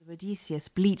Odysseus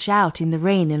bleach out in the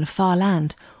rain in a far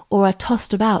land, or are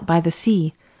tossed about by the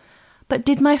sea. But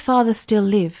did my father still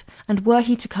live, and were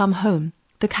he to come home,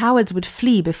 the cowards would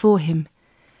flee before him.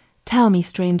 Tell me,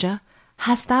 stranger,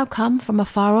 hast thou come from a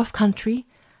far-off country?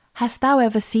 Hast thou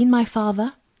ever seen my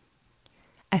father?"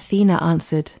 Athena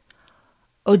answered,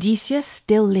 "Odysseus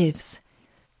still lives.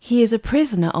 He is a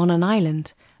prisoner on an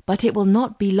island, but it will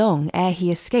not be long ere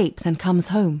he escapes and comes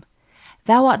home.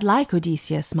 Thou art like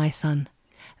Odysseus, my son.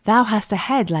 Thou hast a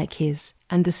head like his,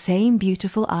 and the same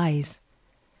beautiful eyes."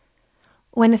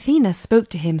 When Athena spoke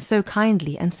to him so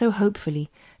kindly and so hopefully,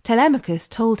 Telemachus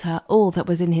told her all that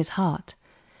was in his heart.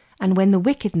 And when the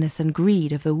wickedness and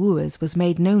greed of the wooers was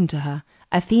made known to her,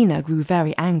 Athena grew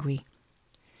very angry.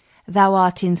 "Thou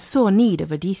art in sore need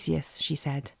of Odysseus," she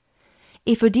said.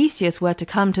 "If Odysseus were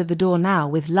to come to the door now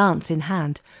with lance in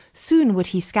hand, soon would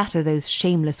he scatter those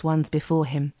shameless ones before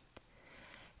him."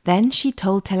 Then she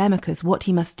told Telemachus what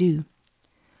he must do.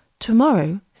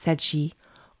 "Tomorrow," said she,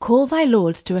 "call thy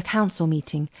lords to a council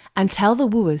meeting, and tell the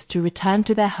wooers to return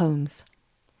to their homes."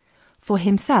 For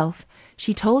himself,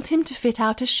 she told him to fit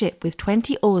out a ship with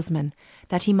 20 oarsmen,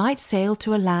 that he might sail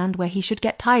to a land where he should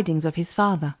get tidings of his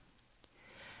father.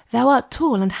 "Thou art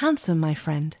tall and handsome, my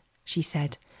friend," she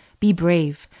said. "Be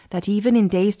brave, that even in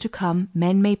days to come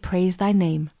men may praise thy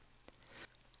name."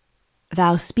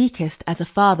 "Thou speakest as a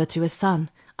father to a son.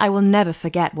 I will never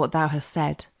forget what thou hast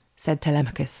said," said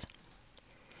Telemachus.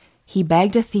 He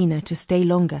begged Athena to stay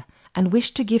longer, and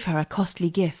wished to give her a costly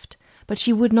gift, but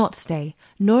she would not stay,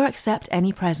 nor accept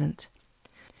any present.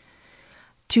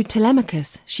 To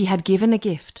Telemachus she had given a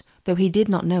gift, though he did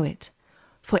not know it,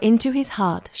 for into his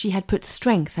heart she had put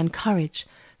strength and courage,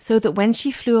 so that when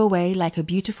she flew away like a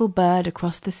beautiful bird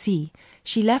across the sea,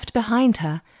 she left behind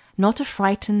her not a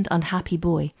frightened, unhappy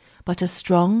boy, but a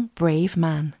strong, brave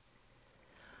man.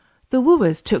 The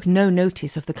wooers took no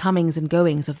notice of the comings and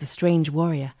goings of the strange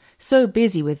warrior, so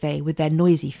busy were they with their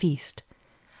noisy feast.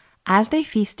 As they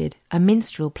feasted, a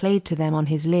minstrel played to them on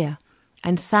his lyre,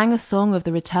 and sang a song of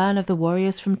the return of the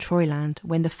warriors from Troyland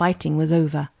when the fighting was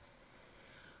over.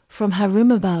 From her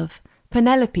room above,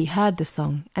 Penelope heard the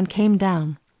song and came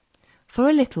down. For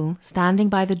a little, standing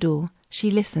by the door,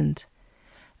 she listened.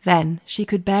 Then she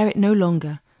could bear it no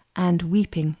longer, and,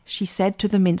 weeping, she said to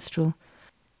the minstrel,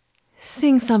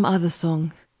 "Sing some other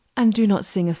song, and do not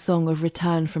sing a song of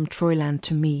return from Troyland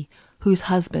to me, whose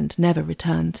husband never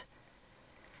returned."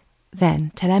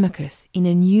 Then Telemachus, in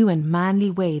a new and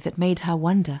manly way that made her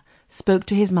wonder, spoke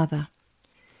to his mother.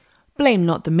 "Blame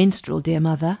not the minstrel, dear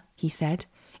mother," he said.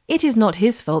 "It is not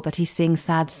his fault that he sings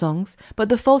sad songs, but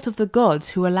the fault of the gods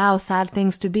who allow sad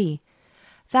things to be.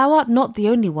 Thou art not the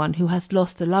only one who hast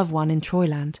lost a loved one in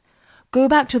Troyland. Go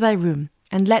back to thy room,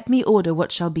 and let me order what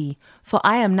shall be, for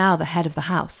I am now the head of the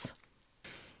house."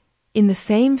 In the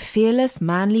same fearless,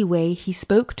 manly way he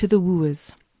spoke to the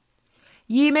wooers.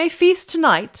 "Ye may feast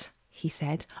tonight," he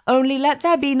said, "only let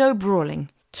there be no brawling.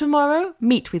 Tomorrow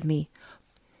meet with me.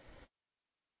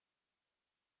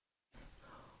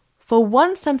 For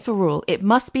once and for all it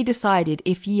must be decided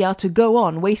if ye are to go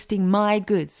on wasting my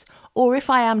goods, or if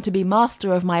I am to be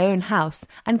master of my own house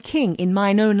and king in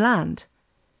mine own land."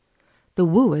 The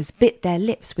wooers bit their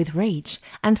lips with rage,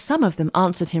 and some of them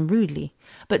answered him rudely,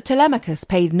 but Telemachus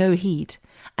paid no heed,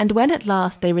 and when at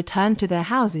last they returned to their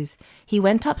houses, he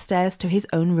went upstairs to his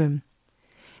own room.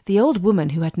 The old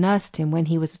woman who had nursed him when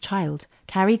he was a child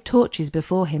carried torches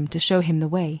before him to show him the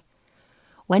way.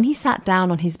 When he sat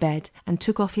down on his bed and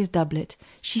took off his doublet,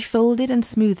 she folded and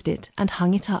smoothed it and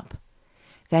hung it up.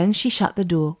 Then she shut the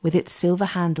door with its silver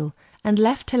handle and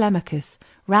left Telemachus,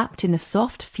 wrapped in a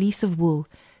soft fleece of wool,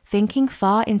 thinking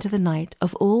far into the night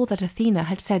of all that Athena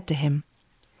had said to him.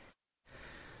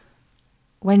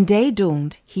 When day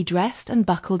dawned, he dressed and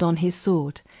buckled on his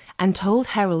sword, and told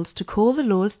heralds to call the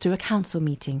lords to a council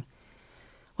meeting.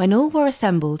 When all were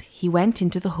assembled, he went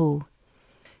into the hall.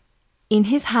 In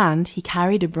his hand he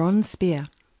carried a bronze spear,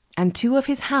 and 2 of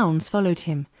his hounds followed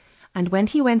him, and when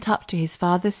he went up to his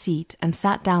father's seat and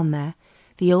sat down there,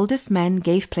 the oldest men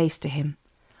gave place to him.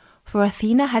 For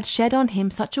Athena had shed on him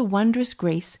such a wondrous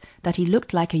grace that he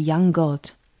looked like a young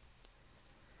god.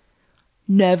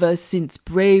 "Never since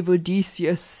brave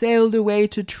Odysseus sailed away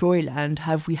to Troyland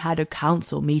have we had a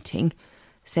council meeting,"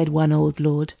 said one old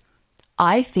lord.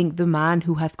 "I think the man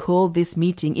who hath called this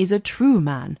meeting is a true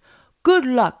man. Good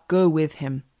luck go with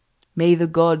him. May the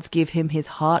gods give him his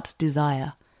heart's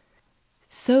desire."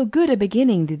 So good a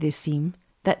beginning did this seem,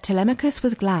 that Telemachus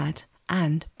was glad,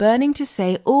 and, burning to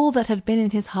say all that had been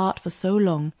in his heart for so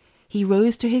long, he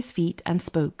rose to his feet and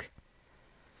spoke.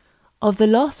 Of the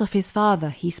loss of his father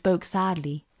he spoke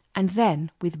sadly, and then,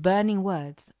 with burning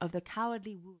words, of the cowardly